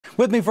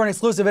With me for an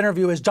exclusive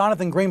interview is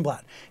Jonathan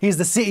Greenblatt. He's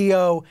the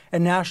CEO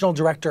and National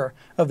Director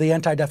of the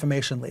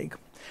Anti-Defamation League.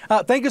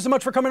 Thank you so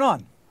much for coming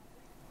on.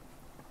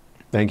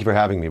 Thank you for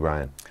having me,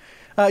 Brian.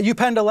 You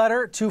penned a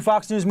letter to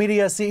Fox News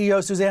Media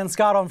CEO Suzanne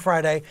Scott on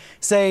Friday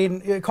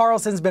saying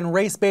Carlson's been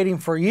race baiting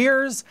for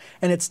years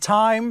and it's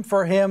time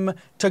for him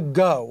to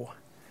go.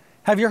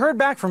 Have you heard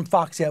back from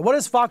Fox yet? What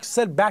has Fox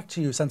said back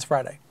to you since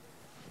Friday?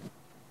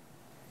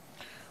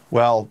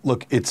 Well,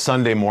 look, it's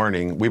Sunday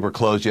morning. We were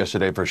closed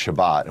yesterday for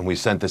Shabbat, and we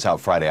sent this out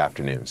Friday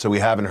afternoon. So we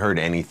haven't heard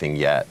anything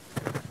yet.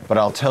 But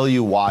I'll tell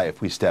you why, if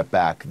we step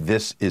back,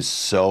 this is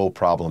so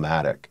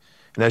problematic.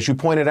 And as you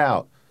pointed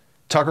out,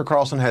 Tucker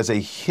Carlson has a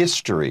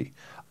history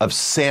of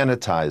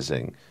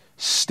sanitizing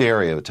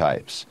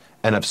stereotypes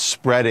and of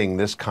spreading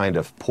this kind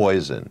of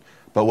poison.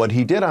 But what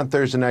he did on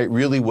Thursday night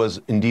really was,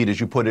 indeed,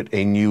 as you put it,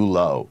 a new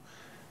low.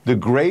 The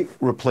great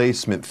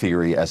replacement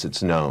theory, as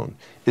it's known,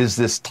 is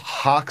this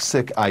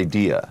toxic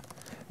idea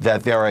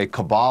that there are a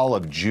cabal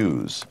of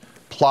Jews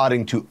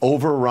plotting to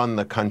overrun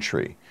the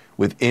country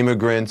with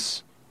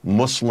immigrants,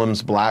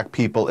 Muslims, black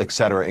people,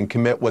 etc., and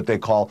commit what they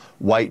call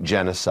white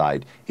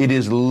genocide. It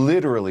is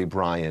literally,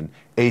 Brian,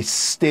 a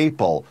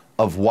staple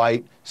of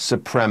white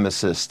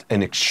supremacist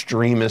and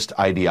extremist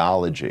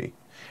ideology.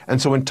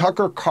 And so when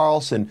Tucker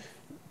Carlson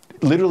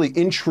literally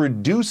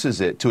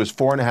introduces it to his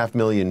 4.5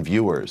 million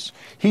viewers,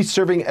 he's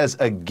serving as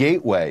a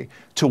gateway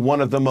to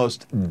one of the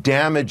most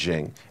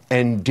damaging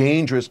and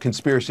dangerous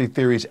conspiracy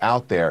theories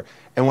out there.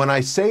 And when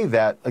I say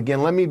that,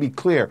 again, let me be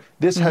clear,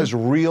 this has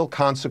real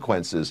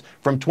consequences.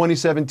 From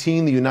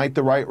 2017, the Unite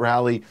the Right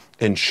rally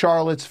in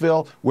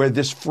Charlottesville, where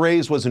this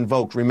phrase was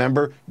invoked,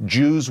 remember,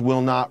 Jews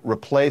will not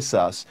replace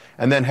us,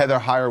 and then Heather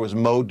Heyer was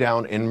mowed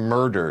down and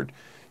murdered,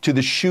 to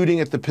the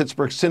shooting at the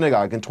Pittsburgh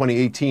synagogue in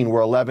 2018,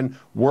 where 11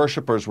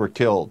 worshipers were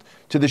killed,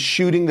 to the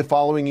shooting the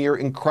following year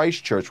in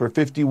Christchurch, where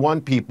 51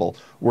 people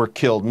were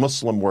killed,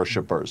 Muslim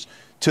worshipers,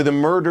 to the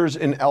murders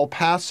in El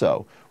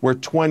Paso, where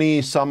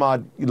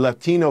 20-some-odd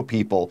Latino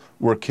people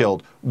were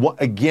killed.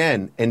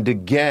 Again and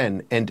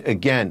again and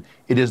again,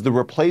 it is the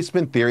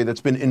replacement theory that's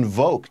been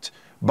invoked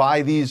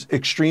by these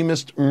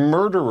extremist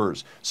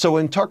murderers. So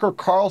when Tucker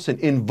Carlson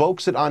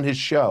invokes it on his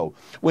show,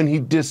 when he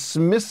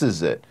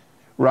dismisses it,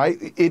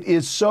 right, it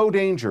is so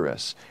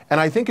dangerous.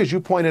 And I think, as you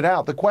pointed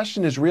out, the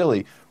question is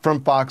really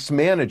from Fox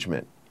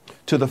management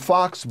to the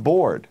Fox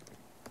board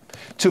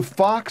to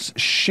Fox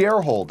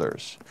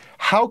shareholders.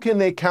 How can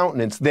they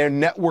countenance their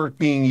network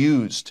being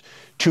used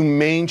to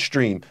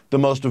mainstream the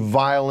most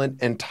violent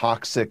and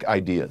toxic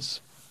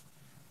ideas?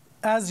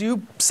 As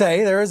you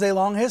say, there is a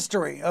long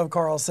history of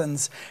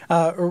Carlson's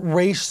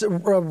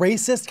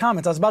racist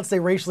comments. I was about to say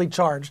racially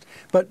charged,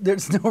 but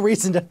there's no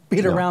reason to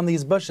beat around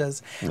these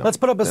bushes. No, let's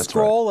put up a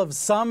scroll of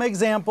some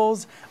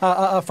examples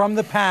from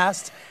the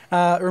past.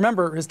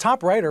 Remember, his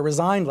top writer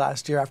resigned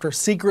last year after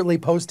secretly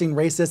posting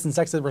racist and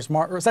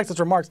sexist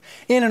remarks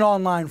in an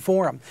online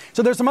forum.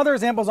 So there's some other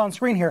examples on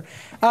screen here.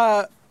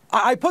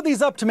 I put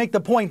these up to make the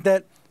point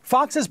that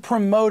Fox has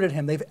promoted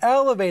him. They've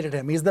elevated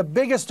him. He's the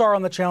biggest star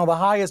on the channel, the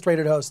highest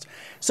rated host.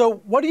 So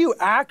what do you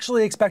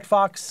actually expect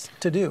Fox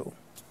to do?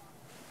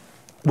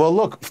 Well,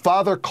 look,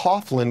 Father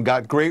Coughlin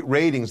got great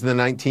ratings in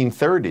the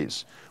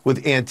 1930s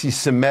with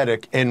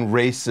anti-Semitic and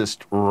racist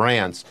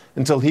rants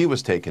until he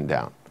was taken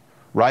down,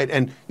 right?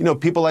 And, you know,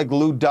 people like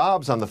Lou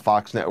Dobbs on the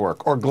Fox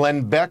network or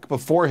Glenn Beck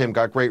before him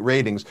got great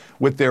ratings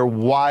with their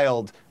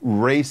wild,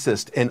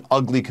 racist, and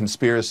ugly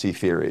conspiracy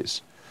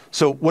theories.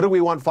 So what do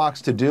we want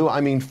Fox to do?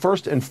 I mean,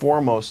 first and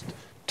foremost,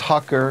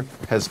 Tucker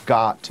has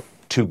got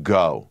to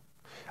go.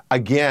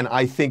 Again,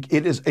 I think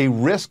it is a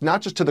risk,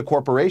 not just to the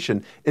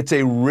corporation, it's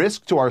a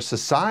risk to our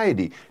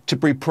society to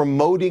be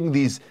promoting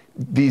these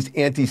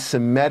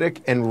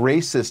anti-Semitic and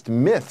racist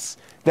myths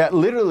that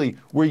literally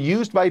were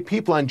used by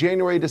people on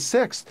January the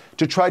 6th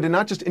to try to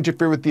not just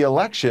interfere with the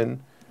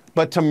election,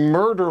 but to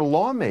murder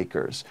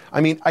lawmakers.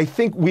 I mean, I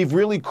think we've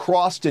really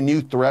crossed a new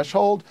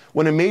threshold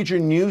when a major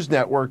news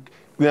network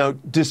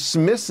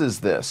dismisses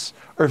this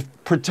or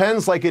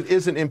pretends like it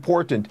isn't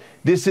important.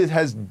 This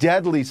has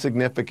deadly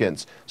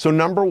significance. So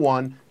number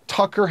one,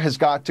 Tucker has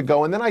got to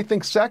go. And then I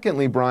think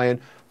secondly,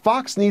 Brian,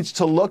 Fox needs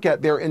to look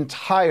at their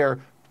entire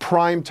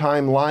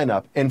primetime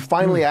lineup and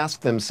finally ask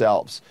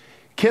themselves,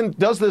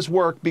 does this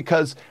work?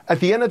 Because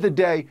at the end of the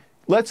day,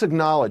 let's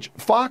acknowledge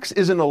Fox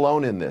isn't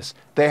alone in this.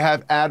 They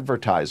have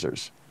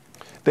advertisers.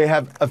 They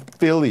have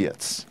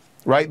affiliates.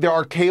 Right? There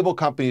are cable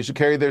companies who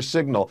carry their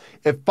signal.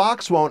 If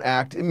Fox won't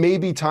act, it may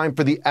be time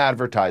for the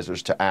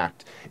advertisers to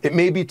act. It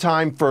may be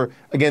time for,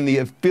 again, the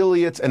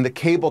affiliates and the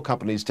cable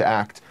companies to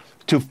act,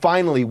 to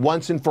finally,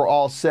 once and for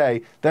all,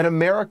 say that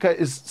America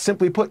is,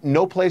 simply put,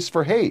 no place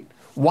for hate.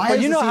 Why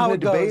is this even a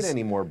debate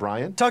anymore,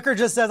 Brian? Tucker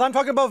just says, I'm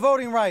talking about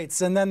voting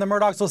rights. And then the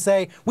Murdochs will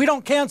say, we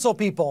don't cancel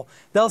people.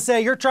 They'll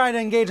say, you're trying to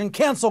engage in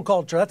cancel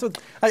culture. That's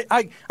what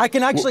I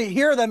can actually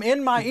hear them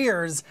in my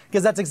ears,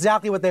 because that's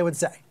exactly what they would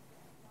say.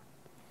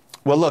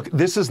 Well, look,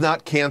 this is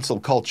not cancel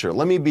culture.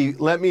 Let me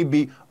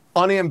be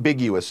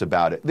unambiguous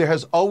about it. There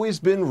has always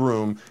been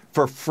room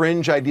for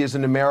fringe ideas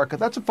in America.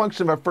 That's a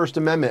function of our First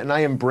Amendment, and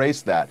I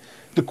embrace that.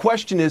 The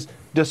question is,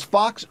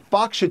 Fox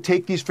should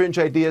take these fringe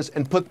ideas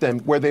and put them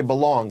where they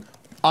belong,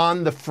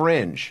 on the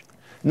fringe,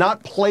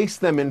 not place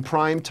them in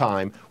prime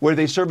time where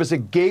they serve as a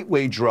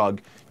gateway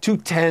drug to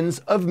tens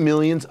of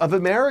millions of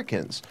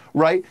Americans,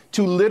 right?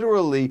 To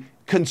literally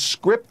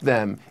conscript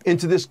them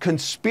into this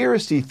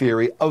conspiracy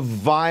theory of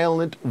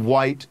violent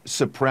white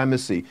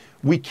supremacy.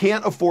 We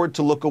can't afford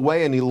to look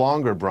away any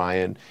longer,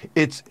 Brian.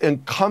 It's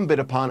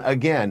incumbent upon,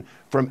 again,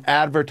 from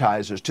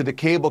advertisers to the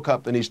cable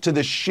companies to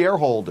the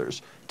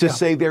shareholders to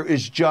say there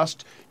is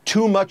just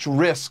too much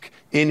risk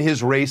in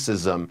his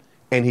racism,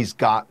 and he's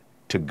got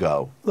to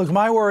go. Look,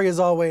 my worry is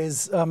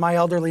always my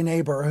elderly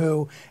neighbor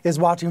who is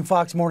watching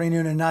Fox morning,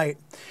 noon, and night,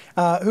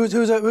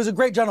 who's a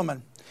great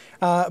gentleman.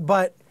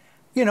 But,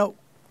 you know,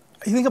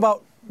 you think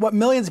about what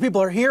millions of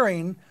people are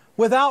hearing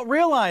without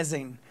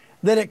realizing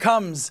that it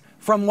comes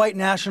from white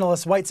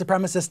nationalist, white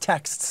supremacist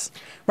texts,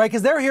 right?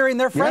 Because they're hearing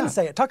their friends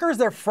say it. Tucker is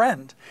their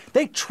friend.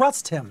 They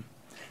trust him.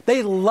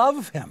 They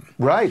love him.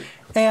 Right.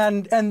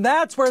 And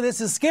that's where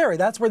this is scary.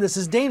 That's where this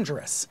is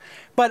dangerous.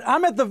 But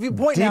I'm at the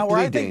point now where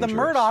I think the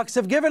Murdochs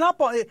have given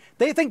up on it.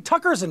 They think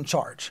Tucker's in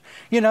charge.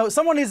 You know,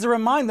 someone needs to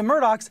remind the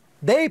Murdochs,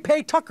 they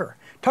pay Tucker.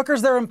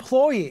 Tucker's their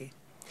employee.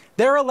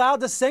 They're allowed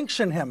to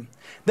sanction him.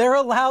 They're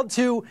allowed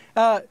to,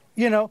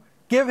 you know,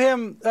 give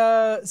him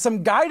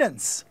some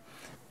guidance.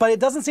 But it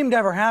doesn't seem to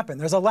ever happen.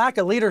 There's a lack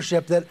of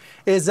leadership that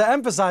is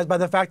emphasized by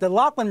the fact that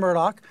Lachlan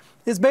Murdoch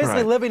is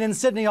basically living in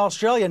Sydney,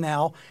 Australia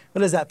now.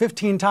 What is that,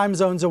 15 time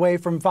zones away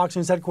from Fox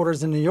News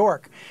headquarters in New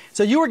York.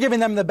 So you were giving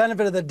them the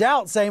benefit of the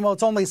doubt, saying, well,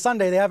 it's only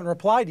Sunday, they haven't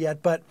replied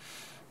yet. But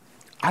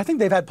I think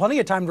they've had plenty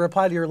of time to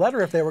reply to your letter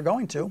if they were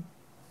going to.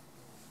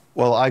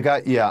 Well,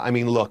 I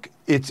mean, look,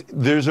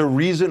 there's a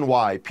reason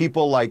why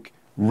people like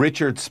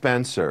Richard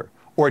Spencer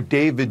or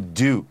David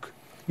Duke,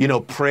 you know,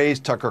 praise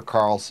Tucker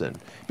Carlson,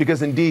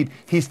 because indeed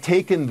he's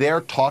taken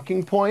their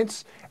talking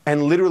points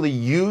and literally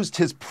used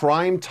his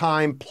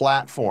primetime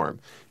platform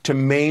to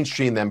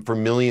mainstream them for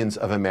millions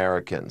of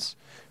Americans.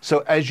 So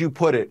as you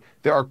put it,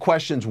 there are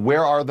questions: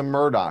 where are the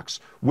Murdochs?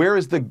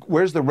 Where's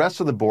the rest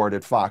of the board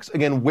at Fox?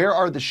 Again, where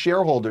are the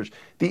shareholders,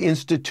 the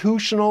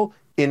institutional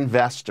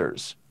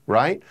investors,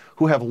 right,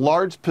 who have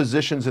large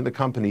positions in the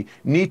company,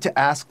 need to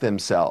ask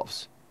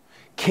themselves,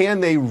 can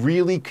they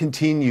really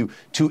continue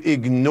to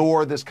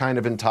ignore this kind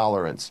of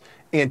intolerance?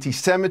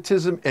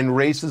 Anti-Semitism and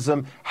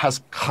racism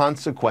has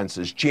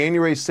consequences.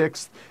 January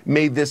 6th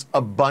made this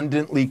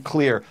abundantly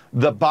clear.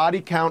 The body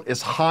count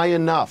is high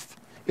enough,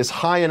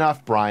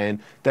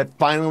 Brian, that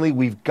finally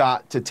we've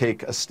got to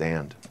take a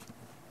stand.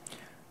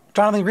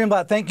 Jonathan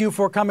Greenblatt, thank you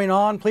for coming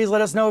on. Please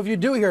let us know if you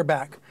do hear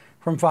back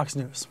from Fox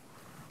News.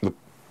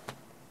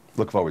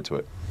 Look forward to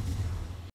it.